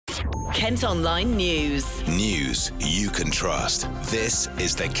Kent Online News. News you can trust. This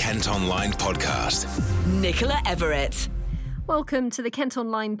is the Kent Online Podcast. Nicola Everett. Welcome to the Kent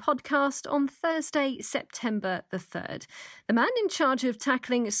Online Podcast on Thursday, September the 3rd. The man in charge of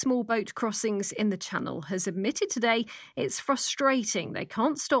tackling small boat crossings in the Channel has admitted today it's frustrating they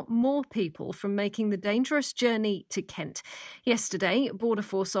can't stop more people from making the dangerous journey to Kent. Yesterday, Border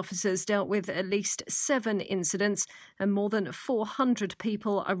Force officers dealt with at least 7 incidents and more than 400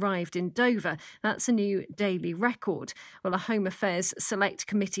 people arrived in Dover. That's a new daily record. Well, a Home Affairs Select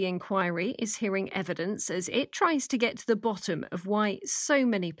Committee inquiry is hearing evidence as it tries to get to the bottom of why so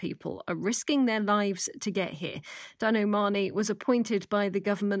many people are risking their lives to get here. Dan O'Mahony was appointed by the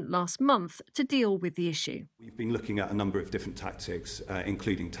government last month to deal with the issue. We've been looking at a number of different tactics,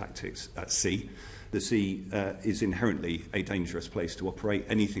 including tactics at sea. The sea is inherently a dangerous place to operate.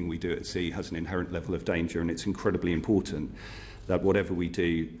 Anything we do at sea has an inherent level of danger, and it's incredibly important that whatever we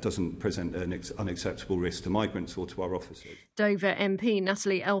do doesn't present an unacceptable risk to migrants or to our officers. Dover MP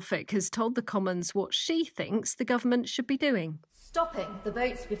Natalie Elphick has told the Commons what she thinks the government should be doing. Stopping the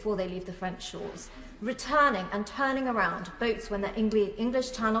boats before they leave the French shores, returning and turning around boats when they're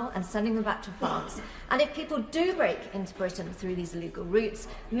English Channel and sending them back to France. And if people do break into Britain through these illegal routes,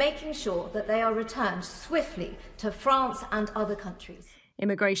 making sure that they are returned swiftly to France and other countries.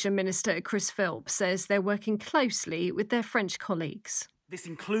 Immigration Minister Chris Philp says they're working closely with their French colleagues. This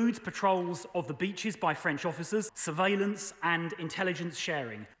includes patrols of the beaches by French officers, surveillance and intelligence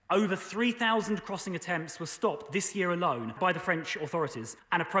sharing. Over 3,000 crossing attempts were stopped this year alone by the French authorities,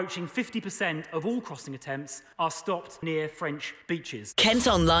 and approaching 50% of all crossing attempts are stopped near French beaches. Kent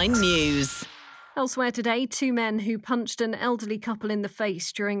Online News. Elsewhere today, 2 men who punched an elderly couple in the face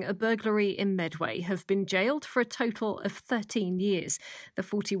during a burglary in Medway have been jailed for a total of 13 years. The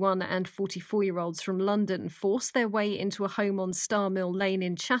 41 and 44-year-olds from London forced their way into a home on Star Mill Lane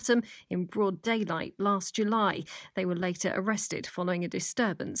in Chatham in broad daylight last July. They were later arrested following a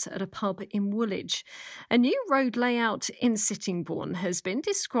disturbance at a pub in Woolwich. A new road layout in Sittingbourne has been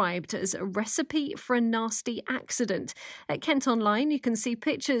described as a recipe for a nasty accident. At Kent Online, you can see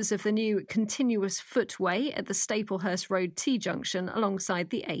pictures of the new continuous footway at the Staplehurst Road T-junction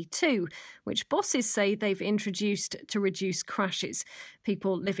alongside the A2, which bosses say they've introduced to reduce crashes.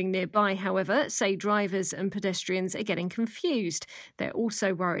 People living nearby, however, say drivers and pedestrians are getting confused. They're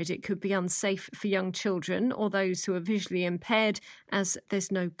also worried it could be unsafe for young children or those who are visually impaired, as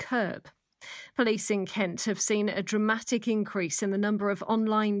there's no curb. Police in Kent have seen a dramatic increase in the number of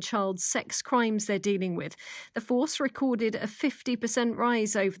online child sex crimes they're dealing with. The force recorded a 50%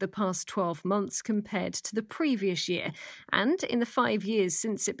 rise over the past 12 months compared to the previous year. And in the 5 years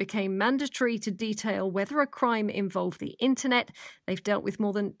since it became mandatory to detail whether a crime involved the internet, they've dealt with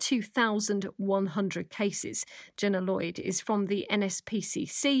more than 2,100 cases. Jenna Lloyd is from the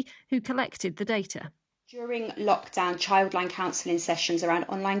NSPCC, who collected the data. During lockdown, childline counselling sessions around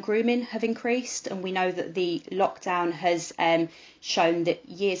online grooming have increased, and we know that the lockdown has shown that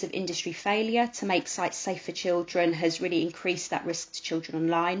years of industry failure to make sites safe for children has really increased that risk to children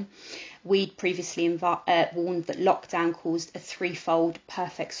online. We'd previously warned that lockdown caused a 3-fold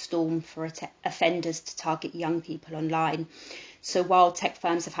perfect storm for offenders to target young people online. So while tech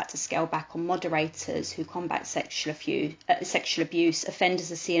firms have had to scale back on moderators who combat sexual abuse,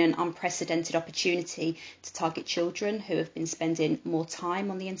 offenders are seeing an unprecedented opportunity to target children who have been spending more time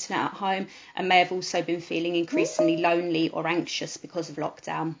on the internet at home and may have also been feeling increasingly lonely or anxious because of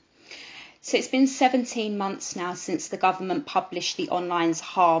lockdown. So it's been 17 months now since the government published the Online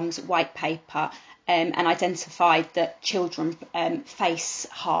Harms White Paper and identified that children face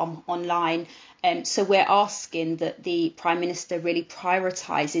harm online. So we're asking that the Prime Minister really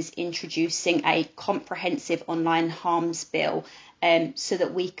prioritises introducing a comprehensive online harms bill so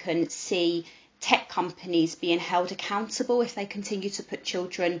that we can see tech companies being held accountable if they continue to put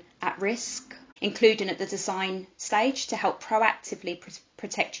children at risk, including at the design stage to help proactively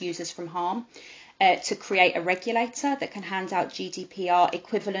protect users from harm, to create a regulator that can hand out GDPR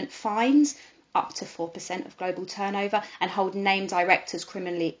equivalent fines up to 4% of global turnover and hold named directors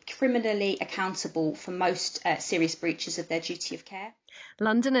criminally accountable for most serious breaches of their duty of care.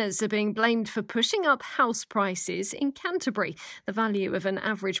 Londoners are being blamed for pushing up house prices in Canterbury. The value of an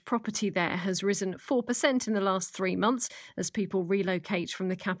average property there has risen 4% in the last 3 months as people relocate from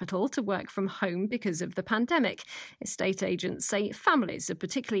the capital to work from home because of the pandemic. Estate agents say families are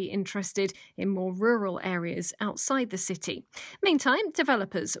particularly interested in more rural areas outside the city. Meantime,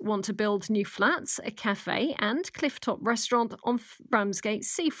 developers want to build new flats, a cafe and clifftop restaurant on Ramsgate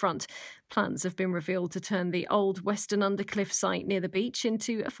seafront. Plans have been revealed to turn the old Western Undercliff site near the beach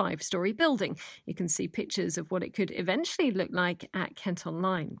into a 5-storey building. You can see pictures of what it could eventually look like at Kent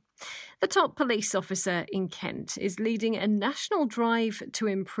Online. The top police officer in Kent is leading a national drive to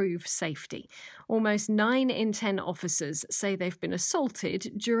improve safety. Almost 9 in 10 officers say they've been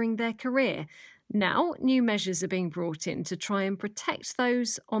assaulted during their career. Now, new measures are being brought in to try and protect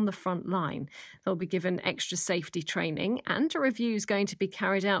those on the front line. They'll be given extra safety training, and a review is going to be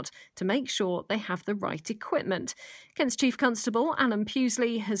carried out to make sure they have the right equipment. Kent's Chief Constable, Alan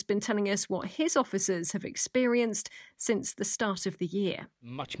Pewsley, has been telling us what his officers have experienced since the start of the year.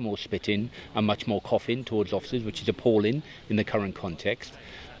 Much more spitting and much more coughing towards officers, which is appalling in the current context.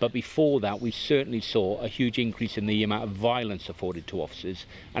 But before that, we certainly saw a huge increase in the amount of violence afforded to officers.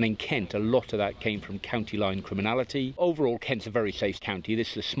 And in Kent, a lot of that came from county line criminality. Overall, Kent's a very safe county. This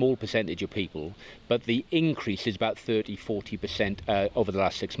is a small percentage of people, but the increase is about 30-40% over the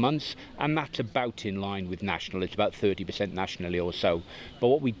last 6 months. And that's about in line with national. It's about 30% nationally or so. But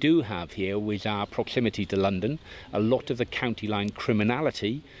what we do have here is our proximity to London. A lot of the county line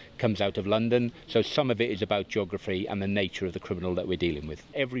criminality comes out of London, so some of it is about geography and the nature of the criminal that we're dealing with.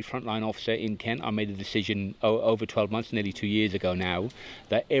 Every frontline officer in Kent, I made a decision over 12 months, nearly 2 years ago now,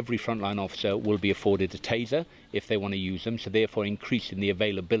 that every frontline officer will be afforded a taser if they want to use them, so therefore increasing the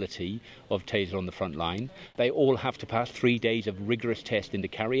availability of taser on the front line. They all have to pass 3 days of rigorous testing to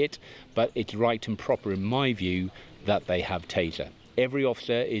carry it, but it's right and proper in my view that they have taser. Every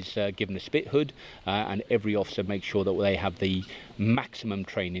officer is given a spit hood, and every officer makes sure that they have the maximum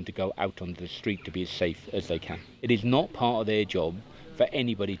training to go out onto the street to be as safe as they can. It is not part of their job for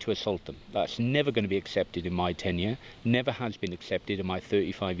anybody to assault them. That's never going to be accepted in my tenure, never has been accepted in my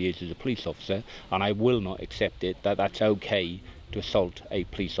 35 years as a police officer, and I will not accept it that that's okay to assault a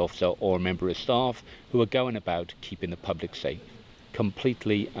police officer or a member of staff who are going about keeping the public safe.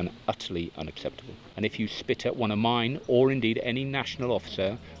 Completely and utterly unacceptable. And if you spit at one of mine, or indeed any national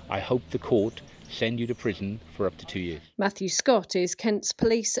officer, I hope the court send you to prison for up to 2 years. Matthew Scott is Kent's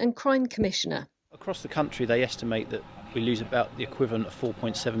Police and Crime Commissioner. Across the country, they estimate that we lose about the equivalent of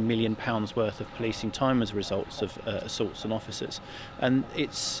 £4.7 million worth of policing time as a result of assaults on officers. And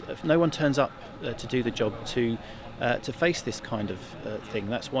it's no one turns up to do the job to face this kind of thing.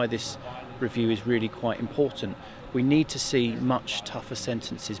 That's why this review is really quite important. We need to see much tougher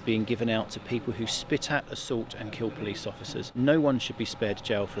sentences being given out to people who spit at, assault and kill police officers. No one should be spared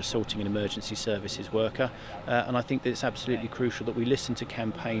jail for assaulting an emergency services worker, and I think that it's absolutely crucial that we listen to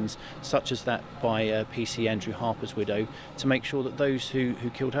campaigns such as that by PC Andrew Harper's widow to make sure that those who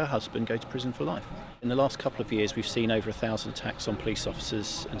killed her husband go to prison for life. In the last couple of years, we've seen over 1,000 attacks on police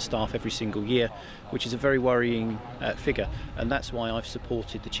officers and staff every single year, which is a very worrying figure, and that's why I've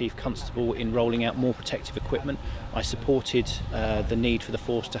supported the Chief Constable in rolling out more protective equipment. I supported the need for the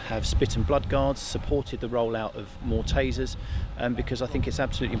force to have spit and blood guards, supported the rollout of more tasers, because I think it's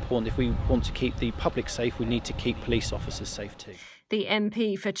absolutely important. If we want to keep the public safe, we need to keep police officers safe too. The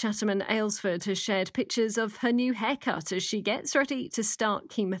MP for Chatham and Aylesford has shared pictures of her new haircut as she gets ready to start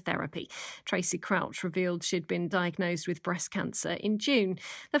chemotherapy. Tracy Crouch revealed she'd been diagnosed with breast cancer in June.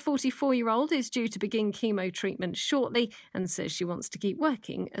 The 44-year-old is due to begin chemo treatment shortly and says she wants to keep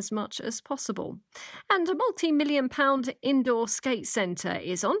working as much as possible. And a multi-million-pound indoor skate centre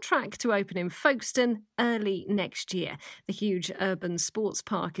is on track to open in Folkestone early next year. The huge urban sports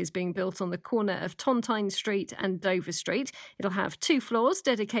park is being built on the corner of Tontine Street and Dover Street. It'll have 2 floors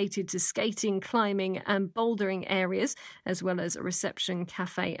dedicated to skating, climbing and bouldering areas, as well as a reception,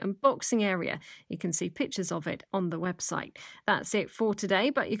 cafe and boxing area. You can see pictures of it on the website. That's it for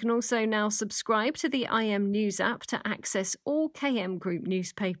today, but you can also now subscribe to the IM News app to access all KM Group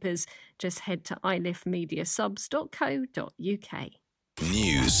newspapers. Just head to iliftmediasubs.co.uk.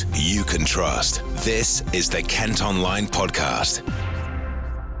 News you can trust. This is the Kent Online Podcast.